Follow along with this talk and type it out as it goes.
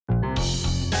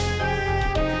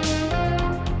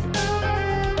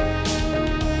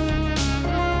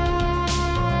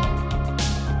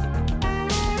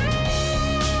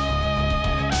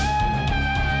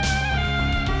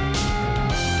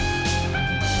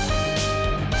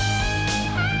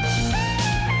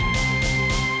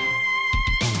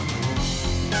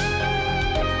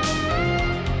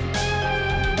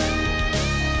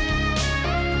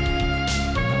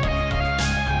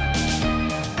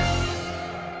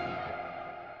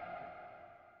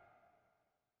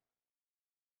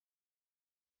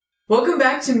Welcome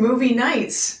back to Movie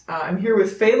Nights. I'm here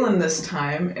with Phelan this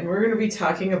time, and we're going to be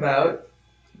talking about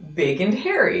Big and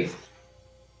Hairy,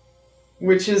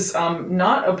 which is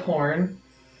not a porn,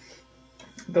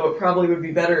 though it probably would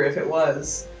be better if it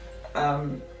was.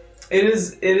 It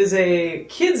is a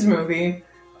kids movie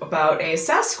about a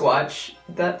Sasquatch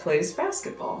that plays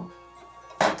basketball.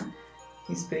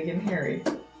 He's big and hairy.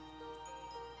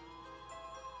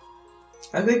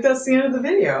 I think that's the end of the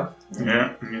video.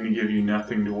 Yeah, I'm gonna give you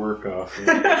nothing to work off of.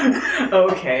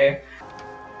 Okay.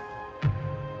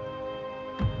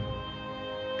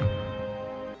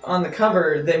 On the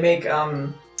cover, they make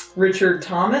Richard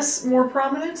Thomas more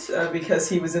prominent because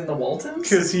he was in the Waltons.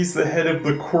 Because he's the head of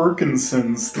the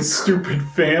Quirkinsons, the stupid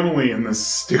family in this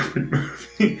stupid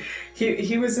movie.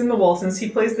 He was in the Waltons. He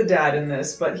plays the dad in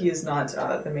this, but he is not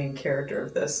the main character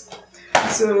of this.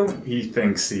 So he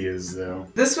thinks he is, though.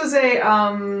 This was a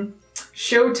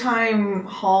Showtime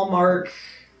Hallmark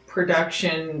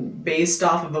production based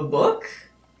off of a book.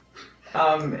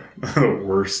 The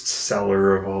worst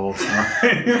seller of all time.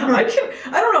 I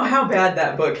don't know how bad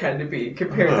that book had to be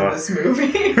compared to this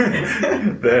movie.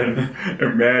 Then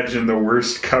imagine the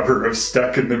worst cover of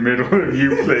Stuck in the Middle of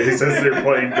You plays as they're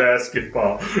playing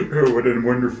basketball. Oh, what a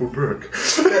wonderful book.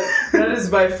 That is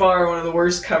by far one of the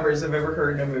worst covers I've ever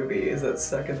heard in a movie, is that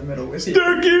Stuck in the Middle with You.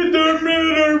 Stuck in the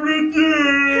Middle with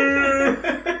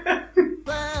You!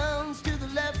 Clowns to the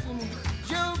left and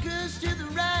jokers to the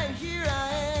right. Here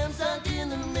I am, stuck in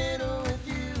the middle with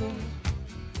you.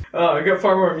 Oh, I got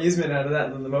far more amusement out of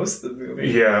that than the most of the movie.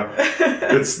 Yeah,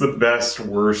 it's the best,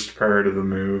 worst part of the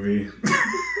movie.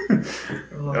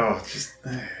 Oh, just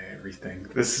everything.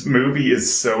 This movie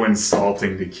is so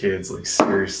insulting to kids, like,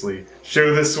 seriously.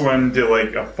 Show this one to, like,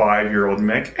 a 5-year-old and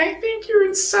be like, I think you're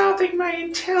insulting my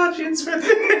intelligence with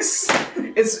this.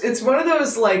 It's one of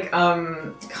those, like,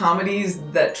 comedies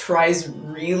that tries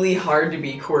really hard to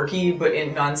be quirky, but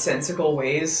in nonsensical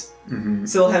ways. Mm-hmm.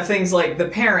 So they'll have things like the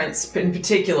parents, in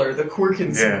particular, the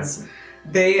Quirkinsons.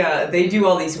 Yeah. They do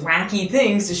all these wacky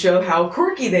things to show how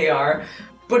quirky they are,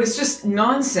 but it's just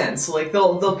nonsense. Like,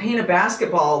 they'll paint a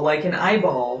basketball like an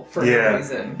eyeball for no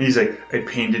reason. He's like, I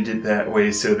painted it that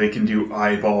way so they can do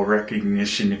eyeball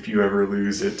recognition if you ever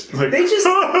lose it. Like, They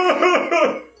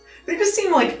just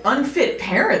seem like unfit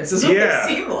parents, is what they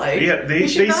seem like. Yeah, they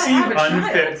seem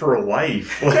unfit for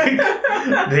life. Like,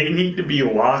 they need to be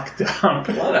locked up.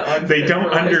 A lot of unfit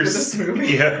for this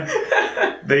movie. Yeah,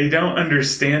 they don't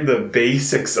understand the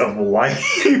basics of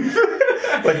life.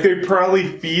 Like, they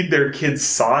probably feed their kids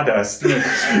sawdust.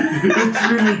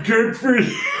 It's really good for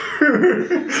you.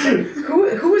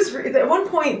 Who is... At one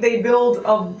point, they build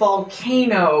a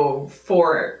volcano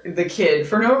for the kid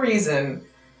for no reason.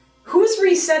 Who's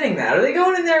resetting that? Are they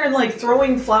going in there and, like,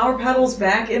 throwing flower petals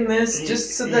back in this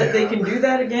just so that they can do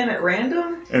that again at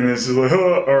random? And this is like,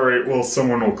 oh, alright, well,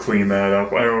 someone will clean that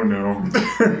up. I don't know.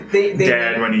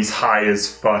 Dad, when he's high as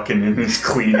fuck and in his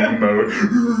cleaning mode.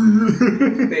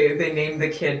 They named the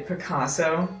kid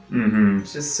Picasso. Mm-hmm.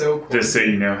 It's just so cool. Just so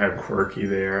you know how quirky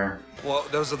they are. Well,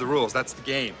 those are the rules. That's the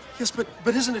game. Yes, but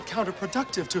isn't it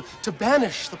counterproductive to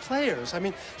banish the players? I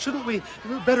mean, shouldn't we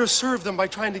better serve them by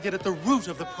trying to get at the root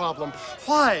of the problem?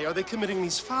 Why are they committing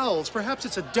these fouls? Perhaps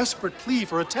it's a desperate plea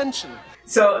for attention.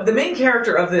 So, the main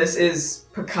character of this is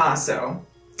Picasso.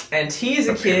 And he is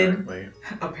a kid...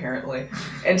 Apparently.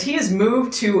 And he has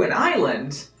moved to an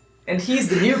island. And he's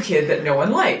the new kid that no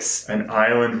one likes. An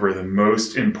island where the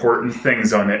most important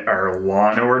things on it are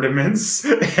lawn ornaments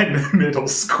and middle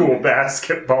school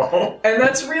basketball. And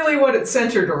that's really what it's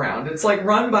centered around. It's like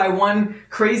run by one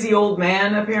crazy old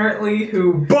man, apparently,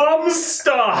 who... Bum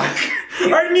stock!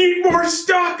 I need more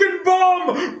stock and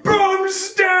bum! Bum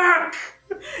stock!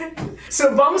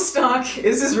 So Bumstock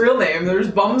is his real name. There's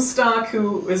Bumstock,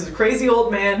 who is a crazy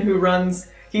old man who runs...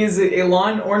 He is a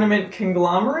lawn ornament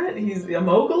conglomerate. He's a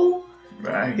mogul.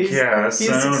 He's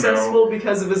successful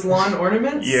because of his lawn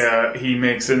ornaments. Yeah, he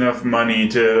makes enough money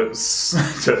to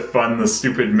fund the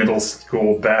stupid middle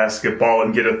school basketball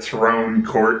and get a throne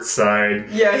courtside.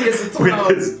 Yeah, he has a throne.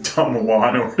 With his dumb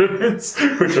lawn ornaments,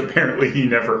 which apparently he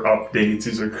never updates.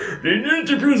 He's like, they need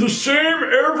to be the same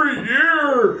every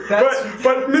year.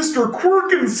 But Mr.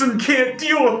 Quirkinson can't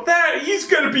deal with that. He's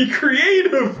got to be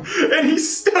creative. And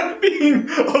he's stuck being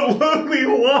a lowly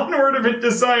lawn ornament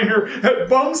designer at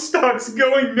Bumstock's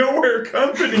Going Nowhere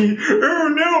company. Oh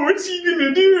no, what's he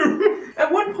gonna do? At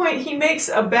one one point he makes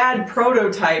a bad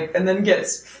prototype and then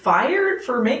gets fired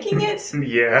for making it.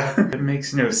 Yeah, it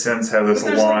makes no sense how this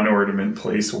lawn ornament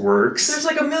place works. There's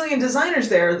like a million designers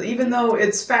there, even though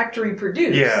it's factory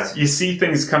produced. Yeah, you see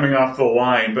things coming off the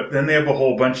line, but then they have a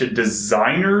whole bunch of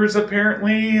designers,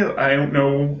 apparently. I don't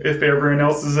know if everyone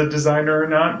else is a designer or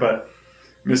not, but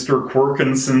Mr.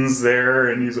 Quirkinson's there,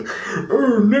 and he's like,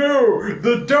 "Oh no,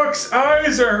 the duck's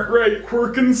eyes aren't right,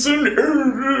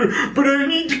 Quirkinson, but I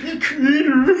need to be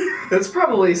creative." That's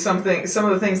probably some of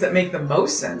the things that make the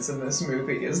most sense in this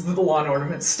movie is the lawn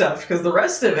ornament stuff, because the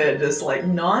rest of it is like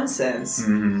nonsense.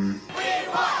 Mm-hmm.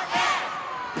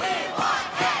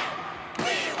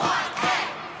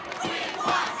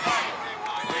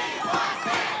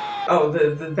 Oh,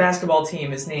 the basketball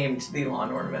team is named the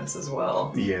Lawn Ornaments as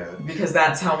well. Yeah. Because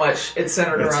that's how much it's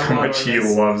centered That's around how lawn much ornaments.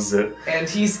 he loves it. And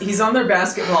he's on their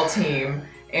basketball team,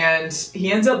 and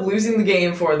he ends up losing the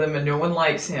game for them, and no one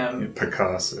likes him.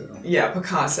 Picasso. Yeah,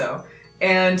 Picasso.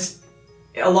 And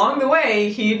along the way,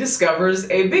 he discovers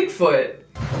a Bigfoot.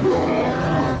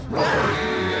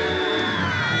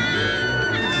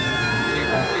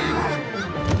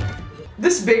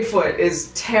 This Bigfoot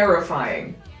is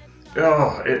terrifying.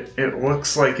 Oh, it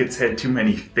looks like it's had too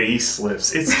many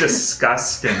facelifts. It's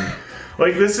disgusting.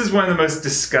 Like, this is one of the most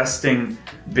disgusting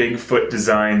Bigfoot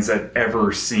designs I've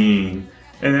ever seen.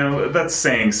 And you know, that's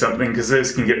saying something, because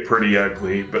those can get pretty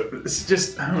ugly, but it's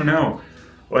just, I don't know.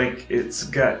 Like,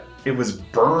 it was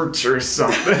burnt or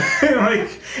something.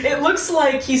 Like, it looks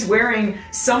like he's wearing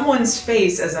someone's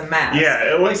face as a mask.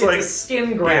 Yeah, it looks like it's a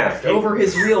skin graft over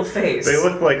his real face. They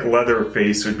look like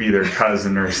Leatherface would be their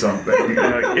cousin or something. You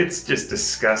know, like, it's just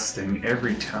disgusting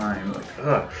every time. Like,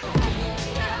 ugh.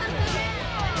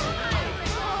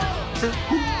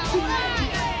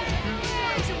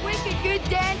 He's a wicked good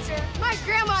dancer. My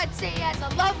grandma'd say he has a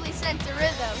lovely sense of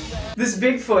rhythm. This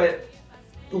Bigfoot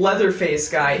Leatherface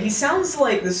guy, he sounds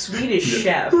like the Swedish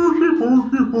chef.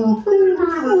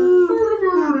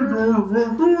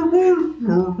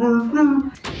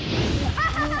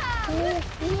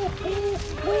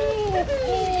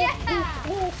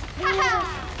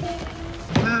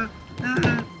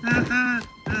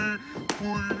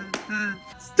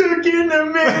 Stuck in the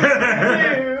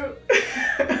middle.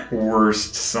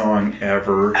 Worst song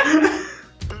ever.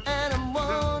 And I'm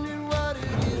wondering what it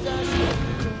is I should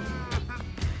do.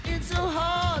 It's so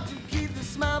hard to keep the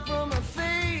smile from my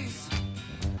face.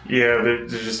 Yeah, there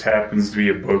just happens to be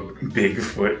a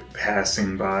Bigfoot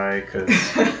passing by, because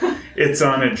it's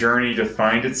on a journey to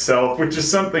find itself, which is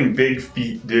something big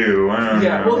feet do. I don't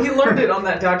know. Well, he learned it on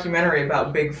that documentary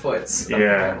about Bigfoots,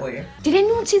 apparently. Did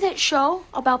anyone see that show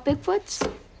about Bigfoots?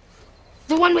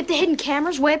 The one with the hidden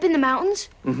cameras way up in the mountains?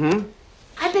 Mm-hmm.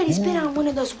 I bet he's been on one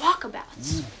of those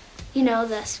walkabouts. You know,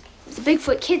 the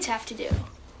Bigfoot kids have to do.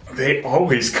 They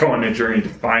always go on a journey to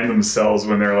find themselves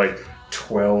when they're like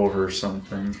 12 or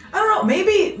something. I don't know,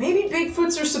 maybe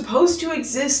Bigfoots are supposed to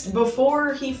exist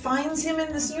before he finds him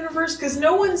in this universe, because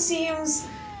no one seems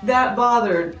that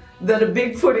bothered that a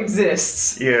Bigfoot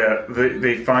exists. Yeah,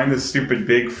 they find the stupid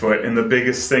Bigfoot, and the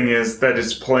biggest thing is that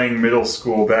it's playing middle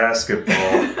school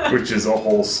basketball, which is a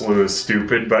whole slew of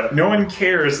stupid, but no one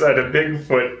cares that a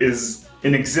Bigfoot is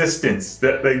in existence,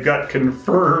 that they got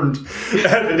confirmed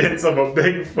evidence of a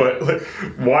Bigfoot. Like,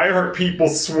 why aren't people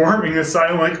swarming this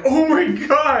island like, oh my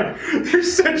god,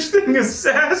 there's such thing as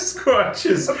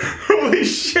Sasquatches. Holy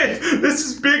shit, this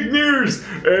is big news.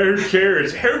 Who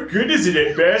cares? How good is it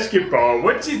at basketball?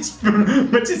 What's its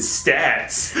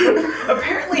stats?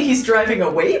 Apparently he's driving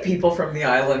away people from the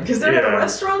island, because they're at a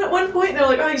restaurant at one point, and they're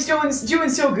like, oh, he's doing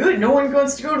so good, no one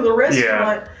wants to go to the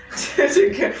restaurant.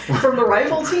 From the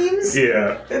rival teams?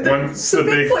 Yeah. So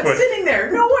Bigfoot's sitting there.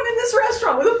 No one in this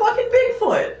restaurant with a fucking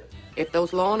Bigfoot. If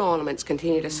those lawn ornaments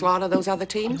continue to slaughter those other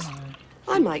teams,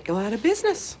 I might go out of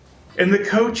business. And the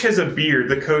coach has a beard.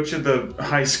 The coach of the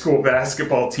high school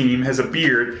basketball team has a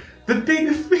beard. The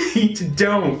Big Feet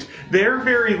don't. They're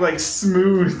very, like,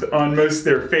 smooth on most of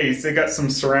their face. They got some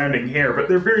surrounding hair, but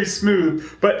they're very smooth.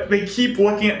 But they keep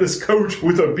looking at this coach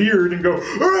with a beard and go,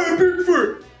 ah,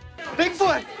 Bigfoot!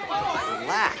 Bigfoot!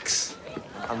 Relax.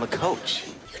 I'm the coach.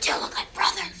 You two look like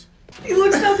brothers. He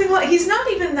looks nothing like. He's not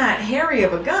even that hairy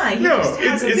of a guy. He just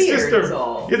has a beard.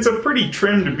 It's a pretty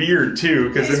trimmed beard too,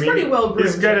 because I mean, pretty well groomed.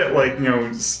 He's got it like, you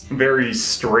know, very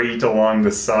straight along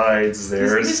the sides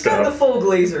there. He's got the full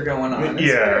glazer going on.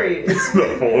 It's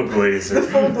the full glazer. The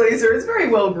full glazer is very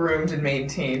well groomed and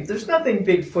maintained. There's nothing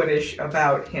Bigfootish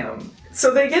about him.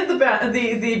 So they get the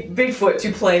Bigfoot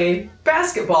to play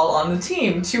basketball on the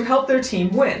team to help their team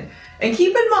win. And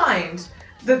keep in mind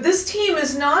that this team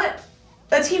is not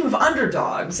a team of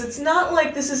underdogs. It's not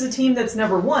like this is a team that's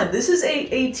never won. This is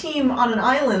a team on an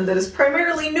island that is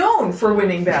primarily known for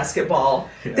winning basketball.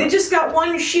 Yeah. They just got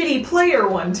one shitty player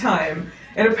one time,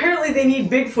 and apparently they need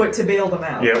Bigfoot to bail them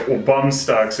out. Yeah, well,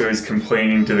 Bumstock's always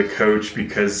complaining to the coach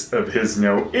because of his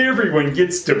everyone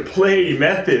gets to play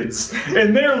methods,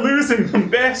 and they're losing them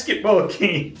basketball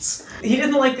games. He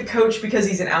didn't like the coach because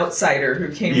he's an outsider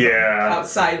who came from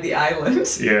outside the island.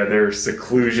 Yeah, they're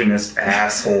seclusionist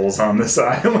assholes on this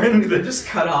island. They're just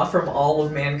cut off from all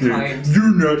of mankind.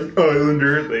 You're not an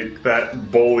islander. Like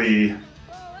that bully.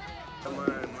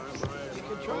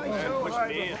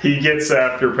 He gets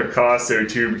after Picasso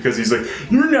too because he's like,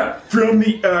 "You're not from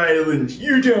the island.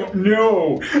 You don't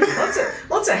know."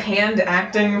 Lots of hand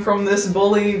acting from this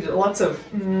bully. Lots of.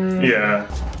 Yeah.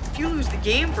 If you lose the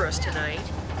game for us tonight,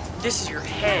 this is your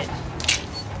head.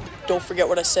 Don't forget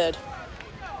what I said.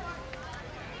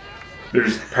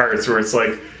 There's parts where it's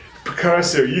like,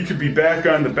 Picasso, you could be back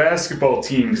on the basketball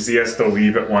team, because he has to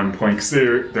leave at one point because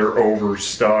they're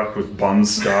overstocked with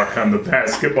Bumstock on the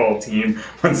basketball team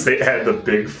once they add the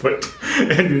Bigfoot.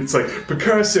 And it's like,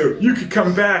 Picasso, you could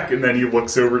come back. And then he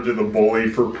looks over to the bully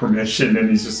for permission, and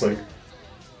he's just like,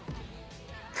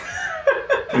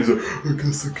 he's like, I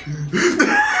guess I can.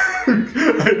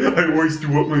 I always do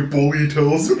what my bully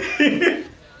tells me.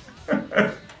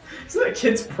 It's that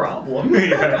kid's problem.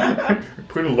 Yeah. I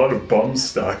put a lot of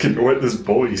Bumstock into what this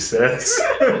bully says.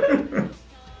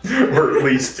 Or at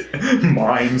least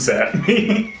mimes at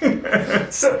me.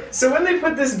 So when they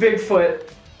put this Bigfoot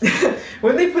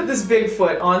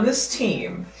on this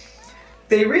team,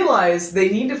 they realize they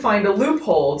need to find a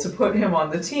loophole to put him on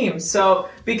the team. So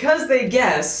because they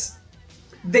guess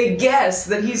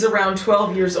that he's around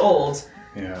 12 years old,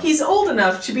 he's old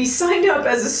enough to be signed up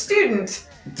as a student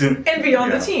and be on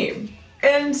the team.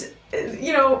 And,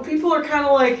 you know, people are kind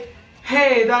of like,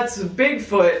 hey, that's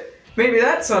Bigfoot. Maybe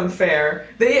that's unfair.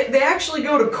 They actually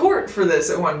go to court for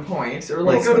this at one point. Or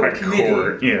like go to a committee.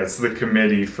 Court. Yeah, it's the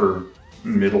committee for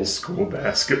middle school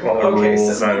basketball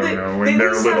rules. So, I don't know. In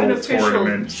their little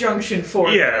tournament. Junction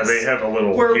for this, they have a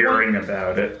little hearing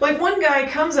about it. Like one guy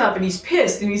comes up and he's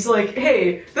pissed and he's like,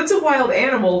 hey, that's a wild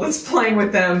animal that's playing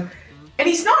with them. And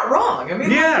he's not wrong. I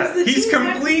mean, yeah, he's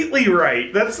completely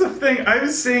right. That's the thing. I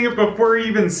was saying it before he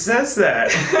even says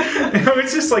that. You know,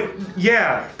 it's just like,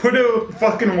 yeah, put a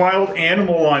fucking wild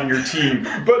animal on your team.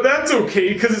 But that's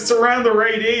okay, because it's around the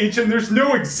right age, and there's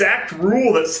no exact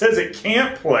rule that says it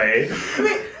can't play. I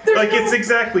mean, it's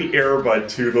exactly Airbud,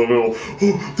 too, the little,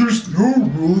 there's no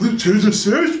rule that says a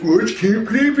Sasquatch can't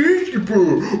play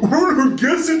basketball. Well, I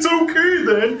guess it's okay,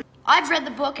 then. I've read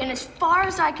the book, and as far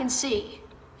as I can see,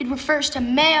 it refers to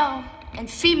male and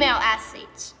female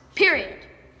athletes, period.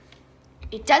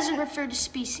 It doesn't refer to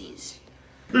species.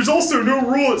 There's also no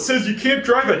rule that says you can't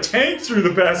drive a tank through the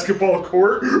basketball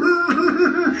court.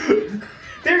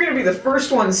 They're gonna be the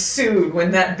first ones sued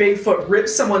when that Bigfoot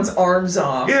rips someone's arms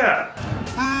off. Yeah.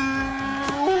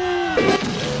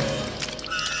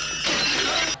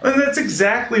 And that's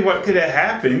exactly what could have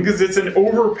happened, because it's an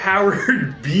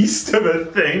overpowered beast of a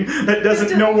thing that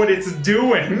doesn't know what it's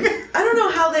doing. I don't know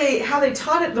how they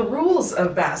taught it the rules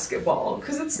of basketball,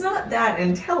 because it's not that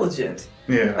intelligent.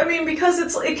 Yeah. I mean, because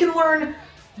it can learn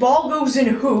ball goes in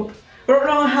hoop, but I don't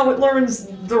know how it learns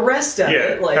the rest of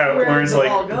it. Like how it learns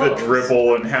like the goes.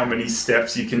 dribble and how many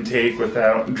steps you can take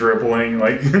without dribbling,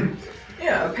 like.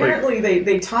 Yeah, apparently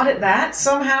they taught it that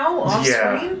somehow off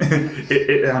screen.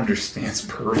 It understands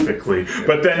perfectly,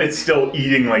 but then it's still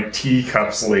eating like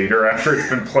teacups later after it's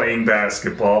been playing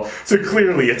basketball. So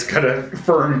clearly it's got a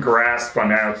firm grasp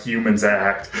on how humans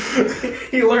act.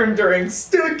 He learned during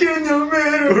Stuck in the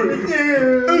Middle of the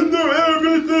Year. I know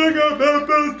everything about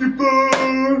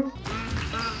basketball.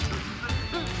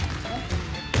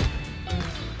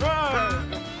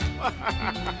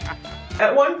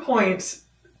 At one point,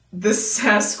 this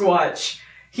Sasquatch,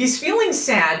 he's feeling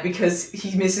sad because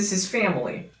he misses his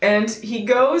family. And he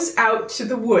goes out to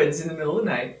the woods in the middle of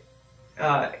the night.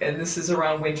 And this is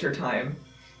around winter time.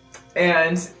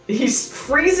 And he's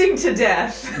freezing to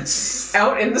death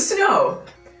out in the snow.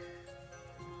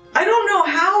 I don't know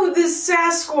how this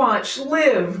Sasquatch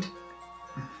lived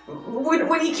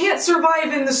when he can't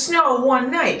survive in the snow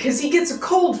one night, because he gets a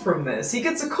cold from this. He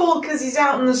gets a cold because he's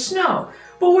out in the snow.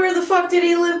 But where the fuck did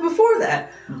he live before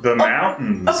that? The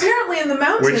mountains. Apparently in the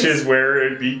mountains. Which is where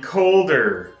it'd be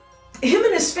colder. Him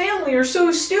and his family are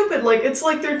so stupid. Like, it's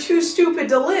like they're too stupid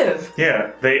to live.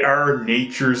 Yeah, they are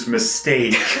nature's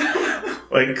mistake.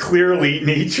 Like, clearly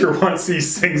nature wants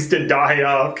these things to die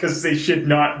off because they should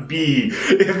not be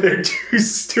if they're too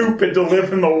stupid to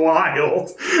live in the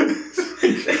wild.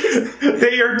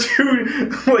 They are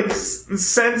too, like,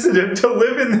 sensitive to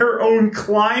live in their own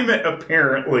climate,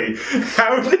 apparently.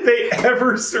 How did they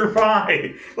ever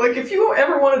survive? Like, if you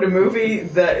ever wanted a movie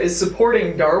that is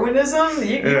supporting Darwinism,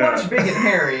 you watch Big and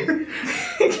Hairy.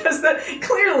 Because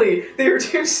clearly, they were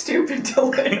too stupid to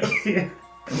live. Yeah.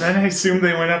 And then I assume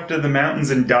they went up to the mountains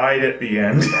and died at the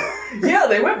end. Yeah,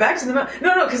 they went back to the mountain.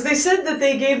 No, because they said that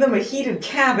they gave them a heated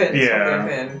cabin to live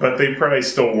in. But they probably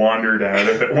still wandered out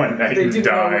of it one night and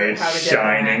died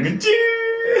shining.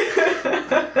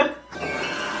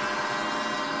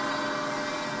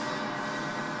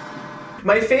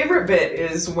 My favorite bit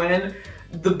is when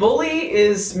the bully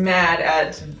is mad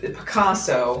at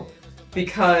Picasso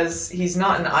because he's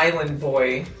not an island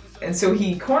boy, and so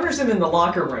he corners him in the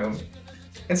locker room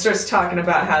and starts talking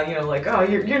about how, you know, like, oh,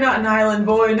 you're not an island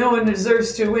boy, no one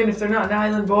deserves to win if they're not an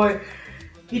island boy.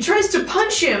 He tries to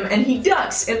punch him and he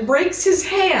ducks and breaks his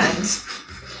hand.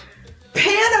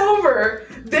 Pan over,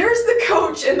 there's the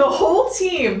coach and the whole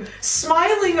team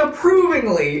smiling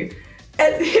approvingly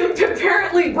at him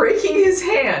apparently breaking his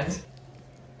hand.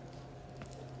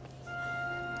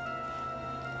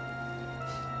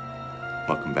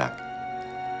 Welcome back.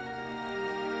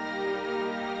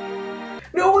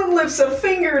 No one lifts a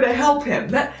finger to help him.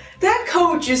 That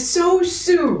coach is so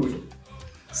sued.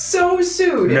 So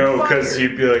sued. No, because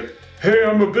you'd be like, hey,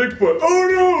 I'm a Bigfoot. Oh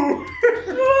no!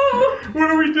 What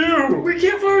do we do? We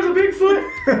can't fire the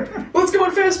Bigfoot. Let's go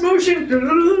in fast motion.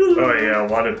 Oh yeah, a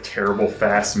lot of terrible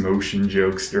fast motion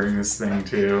jokes during this thing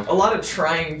too. A lot of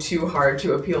trying too hard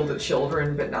to appeal to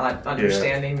children, but not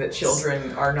understanding that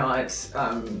children are not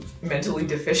mentally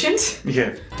deficient.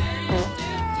 Yeah.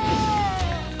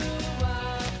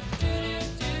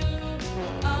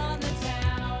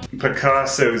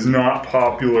 Picasso's not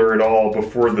popular at all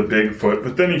before the Bigfoot,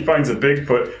 but then he finds a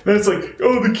Bigfoot, and it's like,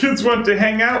 oh, the kids want to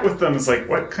hang out with them. It's like,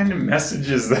 what kind of message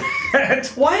is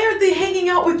that? Why aren't they hanging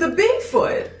out with the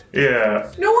Bigfoot?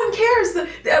 Yeah. No one cares.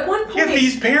 At one point... Yeah,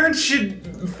 these parents should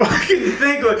fucking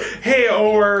think like, hey,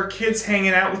 are our kids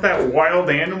hanging out with that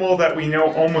wild animal that we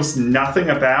know almost nothing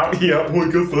about? Yeah, well,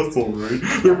 I guess that's alright.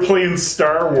 They're playing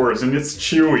Star Wars and it's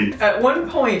Chewie. At one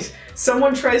point,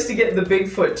 someone tries to get the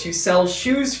Bigfoot to sell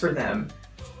shoes for them.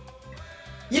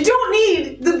 You don't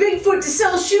need the Bigfoot to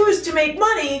sell shoes to make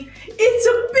money. It's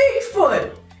a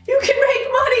Bigfoot. You can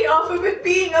make money off of it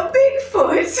being a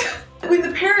Bigfoot. When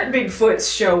the parent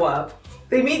Bigfoots show up,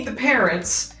 they meet the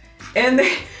parents, and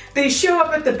they show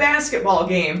up at the basketball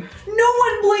game. No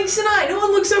one blinks an eye. No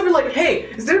one looks over like, hey,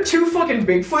 is there two fucking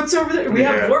Bigfoots over there? We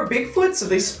have more Bigfoots? Are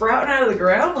they sprouting out of the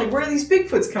ground? Like, where are these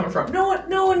Bigfoots coming from?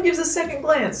 No one gives a second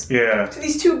glance to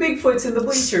these two Bigfoots in the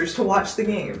bleachers to watch the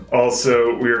game.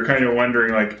 Also, we were kind of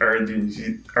wondering, like, are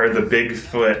the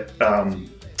Bigfoot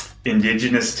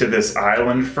indigenous to this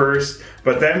island first?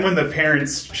 But then when the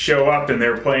parents show up and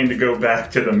they're planning to go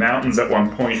back to the mountains at one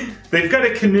point, they've got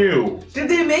a canoe. Did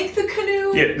they make the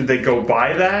canoe? Yeah, did they go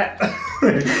buy that?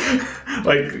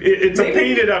 Like, it's a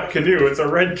painted up canoe. It's a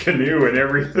red canoe and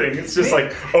everything. It's just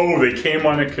like, oh, they came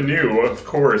on a canoe. Of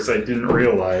course, I didn't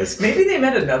realize. Maybe they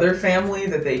met another family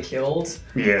that they killed.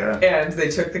 Yeah. And they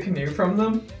took the canoe from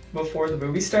them before the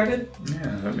movie started.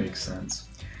 Yeah, that makes sense.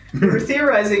 We were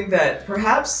theorizing that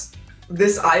perhaps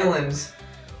this island,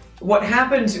 what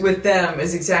happened with them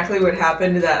is exactly what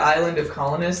happened to that island of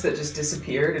colonists that just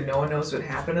disappeared and no one knows what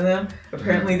happened to them.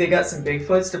 Apparently they got some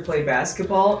Bigfoots to play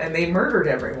basketball and they murdered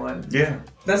everyone. Yeah.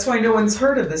 That's why no one's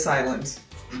heard of this island.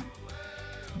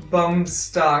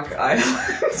 Bumstock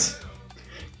Island. Stuck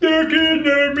in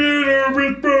the middle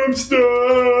with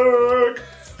Bumstock!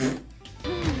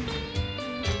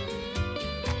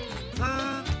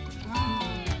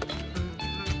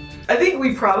 I think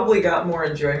we probably got more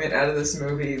enjoyment out of this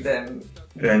movie than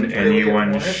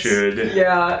anyone should.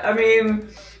 Yeah, I mean,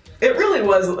 it really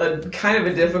was a kind of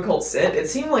a difficult sit. It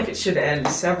seemed like it should end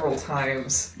several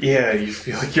times. Yeah, you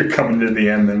feel like you're coming to the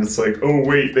end, and it's like, oh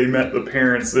wait, they met the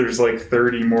parents. There's like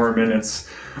 30 more minutes.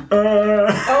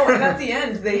 Oh, and at the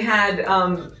end, they had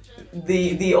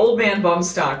the old man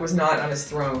Bumstock was not on his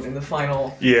throne in the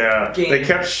final game. They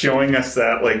kept showing us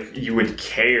that like you would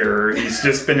care. He's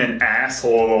just been an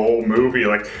asshole the whole movie.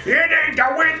 Like, you need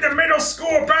to win the middle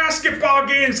school basketball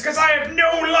games because I have no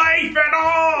life at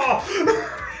all.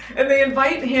 And they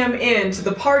invite him in to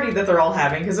the party that they're all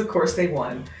having because of course they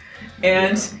won.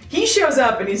 And he shows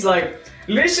up and he's like,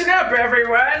 listen up,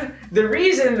 everyone! The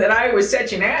reason that I was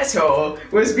such an asshole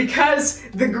was because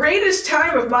the greatest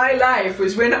time of my life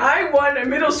was when I won a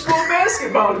middle school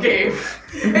basketball game.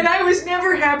 And I was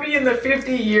never happy in the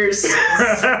 50 years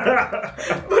since.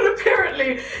 But apparently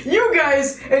finally, you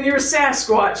guys and your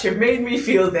Sasquatch have made me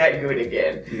feel that good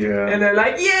again. Yeah. And they're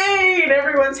like, yay! And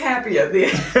everyone's happy at the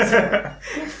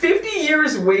end. 50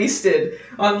 years wasted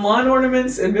on lawn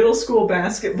ornaments and middle school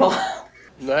basketball.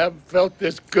 I haven't felt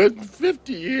this good in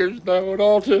 50 years now, and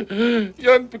all to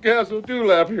young Picasso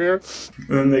Dewlap here. And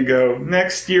then they go,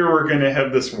 next year we're going to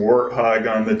have this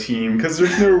warthog on the team, because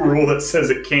there's no rule that says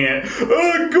it can't.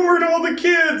 Oh, gourd all the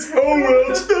kids! Oh,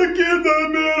 well, stuck in the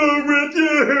middle with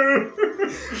you!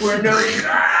 We're no...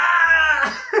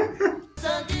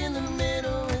 Stuck in the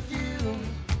middle with you.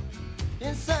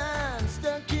 Inside,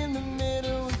 stuck in the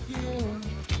middle with you.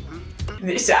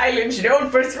 This island's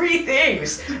known for 3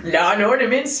 things. Lawn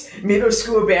ornaments, middle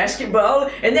school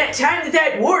basketball, and that time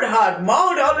that warthog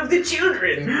mauled all of the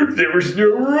children. There was no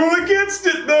rule against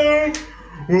it, though.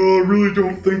 Well, I really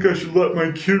don't think I should let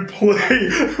my kid play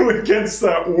against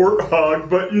that warthog,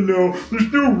 but you know,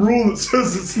 there's no rule that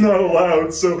says it's not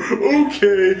allowed, so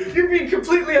okay. You're being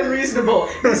completely unreasonable.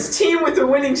 This team with the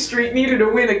winning streak needed to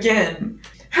win again.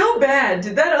 How bad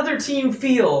did that other team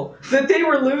feel that they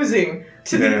were losing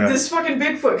to this fucking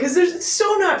Bigfoot? Because it's so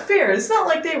not fair. It's not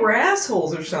like they were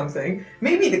assholes or something.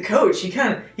 Maybe the coach, he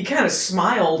kind of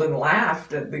smiled and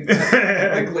laughed at the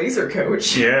Glazer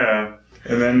coach. Yeah.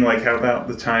 And then, like, how about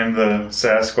the time the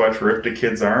Sasquatch ripped a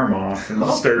kid's arm off and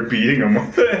started beating him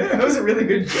with it? That was a really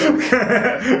good joke.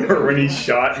 Or when he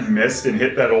shot and missed and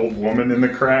hit that old woman in the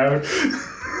crowd.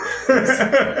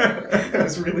 That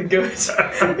was really good.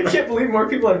 I can't believe more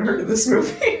people haven't heard of this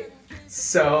movie.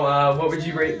 So, what would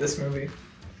you rate this movie?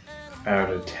 Out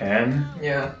of 10?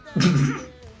 Yeah.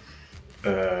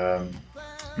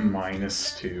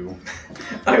 -2.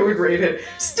 I would rate it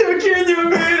stuck in the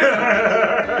middle.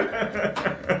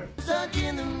 Stuck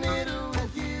in the middle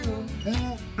with you.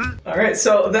 Alright,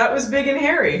 so that was Big and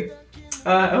Hairy.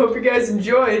 I hope you guys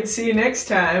enjoyed. See you next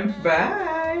time.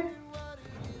 Bye.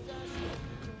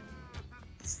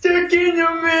 Stuck in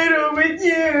the middle with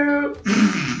you.